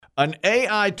An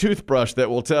AI toothbrush that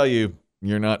will tell you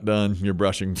you're not done. You're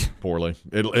brushing poorly.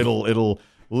 It'll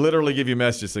literally give you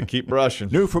messages and keep brushing.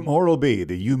 New from Oral-B,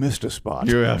 the you missed a spot.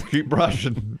 Yeah, keep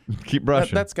brushing. Keep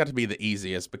brushing. That's got to be the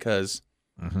easiest because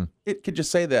it could just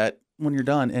say that when you're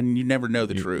done, and you never know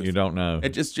the truth. You don't know.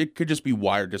 It could just be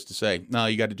wired just to say, no,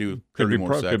 you got to do 30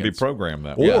 more seconds. Could be programmed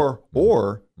that way.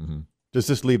 Or does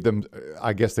this leave them?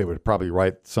 I guess they would probably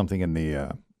write something in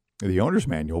the owner's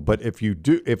manual. But if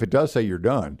it does say you're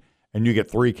done, and you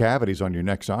get 3 cavities on your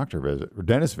next doctor visit or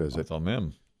dentist visit, that's on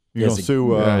them. You can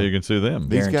sue. You can sue them.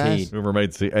 These Guaranteed. guys. Whoever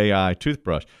made the AI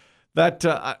toothbrush. That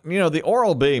the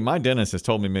Oral-B. My dentist has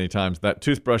told me many times that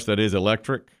toothbrush that is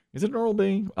electric. Is it an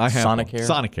Oral-B? I have Sonicare?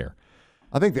 Sonicare.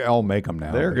 I think they all make them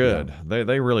now. They're good.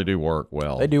 They really do work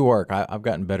well. They do work. I've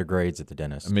gotten better grades at the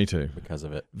dentist. Me too. Because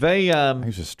of it. They I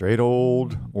use a straight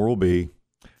old Oral-B,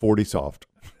 40 soft.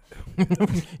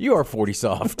 You are 40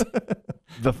 soft.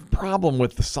 The problem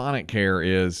with the Sonicare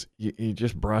is you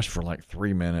just brush for like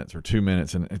 3 minutes or 2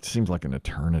 minutes, and it seems like an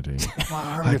eternity.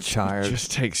 I'm tired. It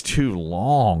just takes too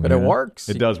long. But it works.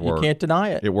 It does work. You can't deny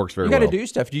it. It works very You well. got to do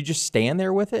stuff. Do you just stand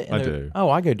there with it? I do. Oh,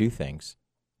 I go do things.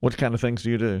 What kind of things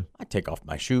do you do? I take off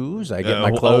my shoes. I get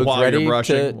my clothes while you're ready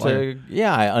brushing?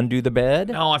 I undo the bed.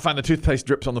 No, I find the toothpaste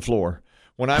drips on the floor.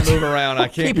 When I move around, I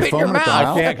can't. Keep it in your mouth.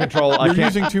 I can't control. You're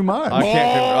using too much.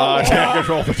 I can't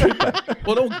control the toothpaste.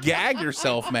 Well, don't gag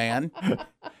yourself, man.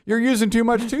 You're using too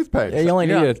much toothpaste. Yeah, you only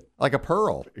need it. Like a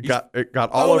pearl. It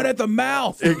got all Oh, over it at the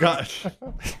mouth. It got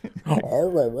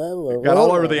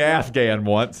all over the Afghan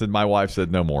once, and my wife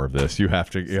said, "No more of this. You have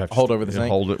to Hold over the sink.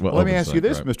 Hold it. Well, let me ask you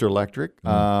this, Mr. Electric.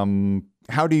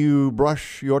 How do you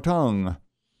brush your tongue?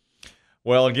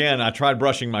 Well, again, I tried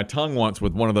brushing my tongue once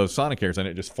with one of those Sonicares, and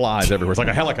it just flies everywhere. It's like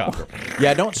a helicopter.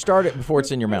 Yeah, don't start it before it's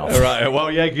in your mouth. Right.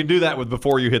 Well, yeah, you can do that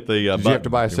before you hit the button. Do you have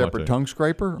to buy a if you want separate to. tongue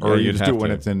scraper, Yeah, or you you'd just do have it when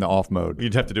to. it's in the off mode?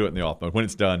 You'd have to do it in the off mode. When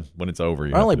it's done, when it's over,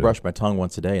 I only brush my tongue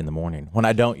once a day in the morning when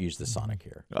I don't use the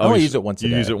Sonicare. I Oh, only you use it once a day.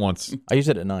 You use it once. I use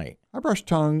it at night. I brush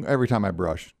tongue every time I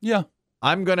brush. Yeah.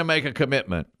 I'm going to make a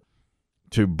commitment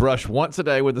to brush once a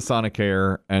day with the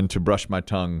Sonicare and to brush my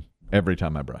tongue every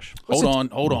time I brush. Hold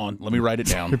on. Let me write it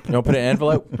down. You don't put it in an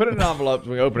envelope? Put it in an envelope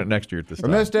so we open it next year at this time.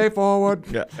 From this day forward.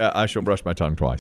 Yeah, I shall brush my tongue twice.